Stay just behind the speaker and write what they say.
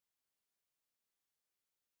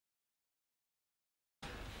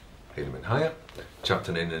Heinemann Higher,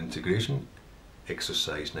 Chapter 9 Integration,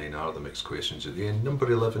 Exercise 9R, the mixed questions at the end. Number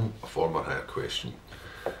 11, a former higher question.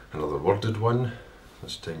 Another worded one.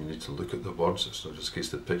 This time you need to look at the words. It's not just a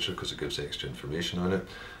case of the picture because it gives extra information on it,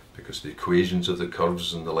 because the equations of the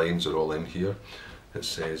curves and the lines are all in here. It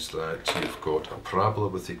says that you've got a parabola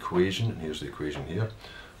with the equation, and here's the equation here,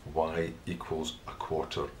 y equals a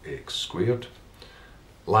quarter x squared.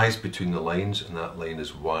 Lies between the lines, and that line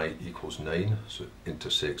is y equals 9, so it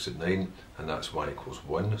intersects at 9, and that's y equals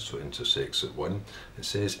 1, so it intersects at 1. It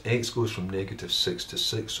says x goes from -6 to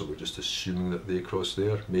 6, so we're just assuming that they cross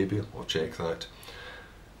there, maybe, I'll check that.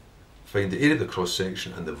 Find the area of the cross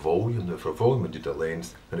section and the volume. Now for volume we did a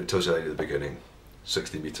length, and it tells you right at the beginning,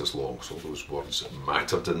 60 metres long, so those words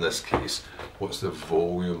mattered in this case. What's the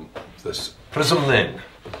volume of this prism then?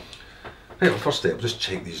 Right, well, first step, just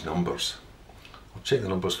check these numbers. I'll check the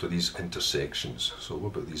numbers for these intersections. So what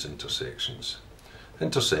about these intersections?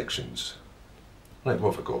 Intersections. Right,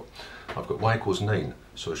 what have I got? I've got y equals 9,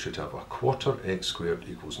 so I should have a quarter x squared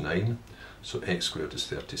equals 9. So x squared is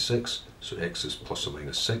 36, so x is plus or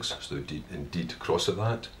minus 6, so they indeed cross at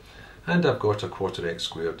that. And I've got a quarter x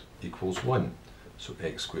squared equals 1. So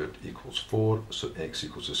x squared equals 4, so x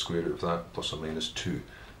equals the square root of that, plus or minus 2.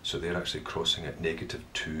 So they're actually crossing at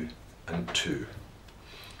 -2 and 2.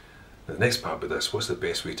 Now the next part of this, what's the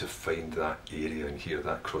best way to find that area in here,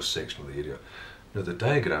 that cross-sectional area? Now the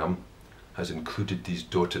diagram has included these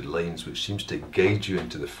dotted lines, which seems to guide you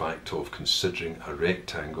into the fact of considering a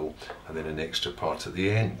rectangle and then an extra part at the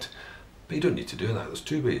end. But you don't need to do that. There's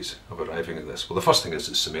two ways of arriving at this. Well, the first thing is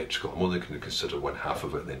it's symmetrical. I'm only going to consider 1/2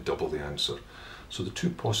 of it and then double the answer. So the two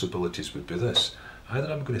possibilities would be this.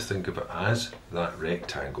 Either I'm going to think of it as that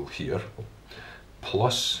rectangle here,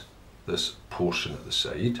 plus this portion at the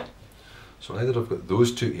side. So either I've got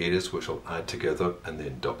those two areas which I'll add together and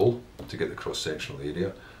then double to get the cross-sectional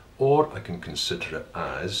area, or I can consider it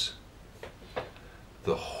as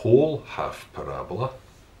the whole half parabola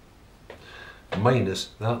minus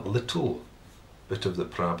that little bit of the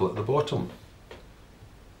parabola at the bottom.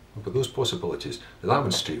 I've got those possibilities. Now that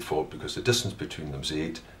one's straightforward because the distance between them is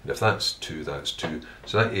 8, and if that's 2, that's 2.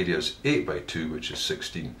 So that area is 8 by 2, which is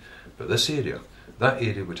 16. But this area, that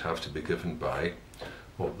area would have to be given by,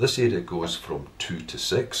 well, this area goes from 2 to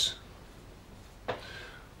 6,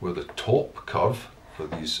 where the top curve for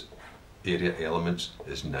these area elements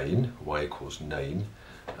is 9, y equals 9,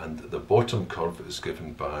 and the bottom curve is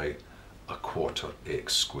given by a quarter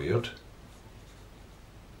x squared.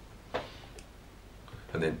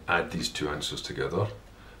 And then add these two answers together.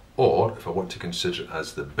 Or if I want to consider it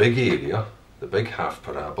as the big area, the big half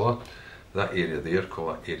parabola, that area there, call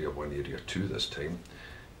that area 1, area 2 this time.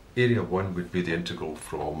 Area 1 would be the integral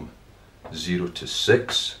from 0 to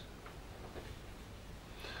 6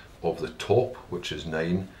 of the top, which is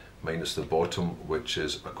 9, minus the bottom, which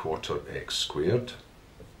is a quarter x squared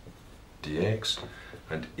dx.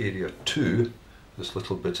 And area 2, this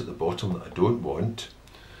little bit at the bottom that I don't want,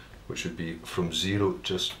 which would be from 0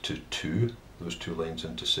 just to 2, those two lines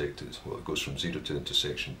intersected, well it goes from 0 to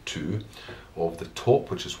intersection 2, of the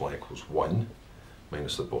top, which is y equals 1,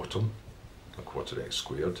 minus the bottom, a quarter x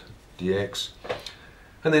squared dx.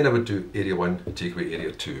 And then I would do area 1 take away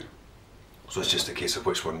area 2. So it's just a case of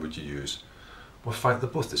which one would you use. Well, in fact, they're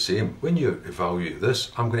both the same. When you evaluate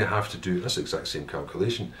this, I'm going to have to do this exact same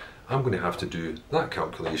calculation. I'm going to have to do that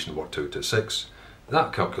calculation worked out at 6,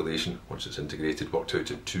 that calculation, once it's integrated, worked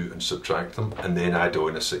out at 2 and subtract them, and then add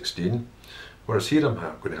on a 16. Whereas here I'm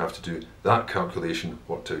going to have to do that calculation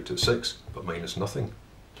worked out at 6, but minus nothing.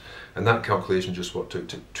 And that calculation just worked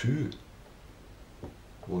out at 2.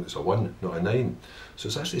 Well, it's a 1, not a 9. So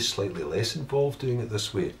it's actually slightly less involved doing it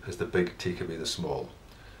this way, as the big take away the small.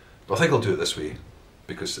 But I think I'll do it this way,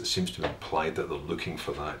 because it seems to be implied that they're looking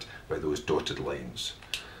for that by those dotted lines.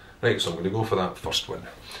 Right, so I'm going to go for that first one.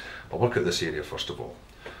 I'll work out this area first of all.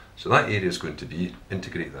 So that area is going to be,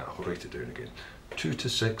 integrate that, I'll write it down again, 2 to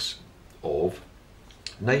 6 of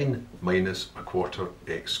 9 minus a quarter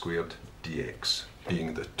x squared dx,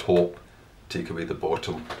 being the top, take away the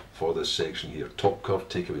bottom for this section here. Top curve,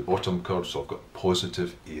 take away bottom curve, so I've got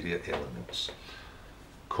positive area elements.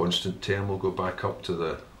 Constant term will go back up to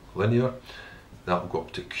the linear. That will go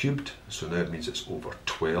up to cubed, so now it means it's over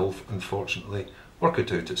 12, unfortunately. Work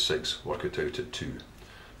it out at 6, work it out at 2.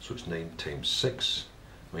 So it's 9 times 6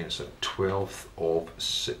 minus a 12th of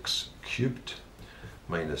 6 cubed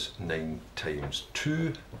minus 9 times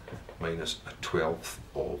 2 minus a 12th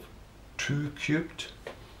of 2 cubed.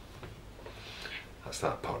 That's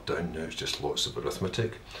that part down now, it's just lots of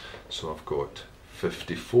arithmetic. So I've got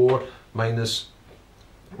 54 minus,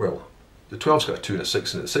 well, the 12's got a 2 and a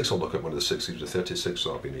 6 in it. The 6 will look at one of the 6 leaves of 36, so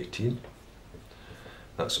that'll be an 18.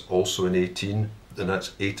 That's also an 18. Then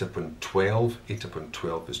that's 8 upon 12. 8 upon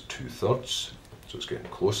 12 is 2/3, so it's getting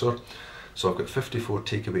closer. So I've got 54,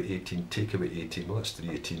 take away 18, take away 18. Well, that's 3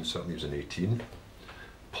 18, so that leaves an 18.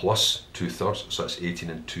 Plus 2/3, so that's 18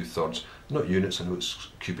 and 2/3. Not units, I know it's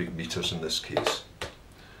cubic meters in this case.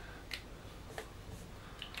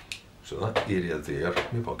 So that area there,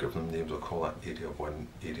 maybe I'll give them names, I'll call that area 1,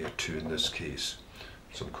 area 2 in this case.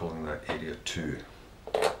 So I'm calling that area 2.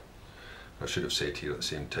 I should have said here at the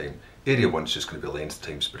same time, area 1 is just going to be length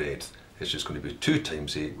times breadth. It's just going to be 2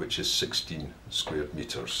 times 8, which is 16 square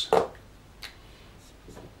meters.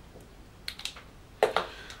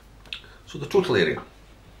 So the total area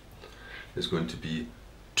is going to be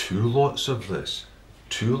 2 lots of this,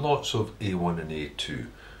 2 lots of A1 and A2,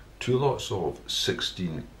 2 lots of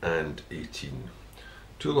 16 and 18,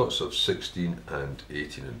 2 lots of 16 and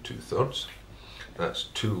 18 and 2/3. That's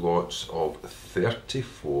 2 lots of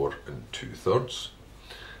 34 and 2/3.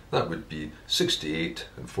 That would be 68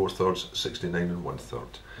 and 4/3, 69 and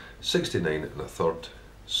 1/3, 69 and 1/3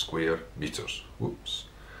 square meters. Whoops,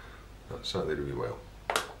 that's that there really well.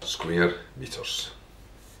 Square meters.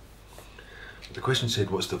 The question said,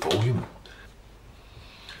 what's the volume?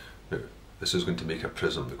 Now, this is going to make a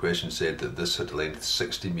prism. The question said that this had length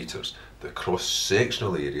 60 meters. The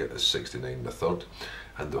cross-sectional area is 69 1/3,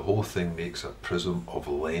 and the whole thing makes a prism of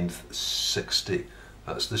length 60.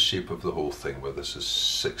 That's the shape of the whole thing, where this is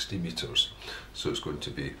 60 meters. So it's going to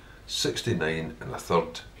be 69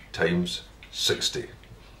 1/3 times 60.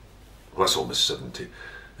 Well, that's almost 70.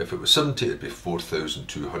 If it was 70, it'd be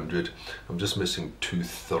 4,200. I'm just missing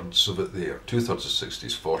 2/3 of it there. 2/3 of 60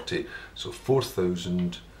 is 40, so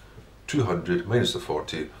 4,200 minus the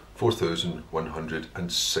 40,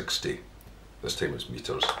 4,160. This time it's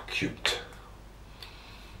meters cubed.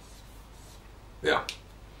 Yeah,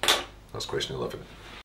 that's question 11.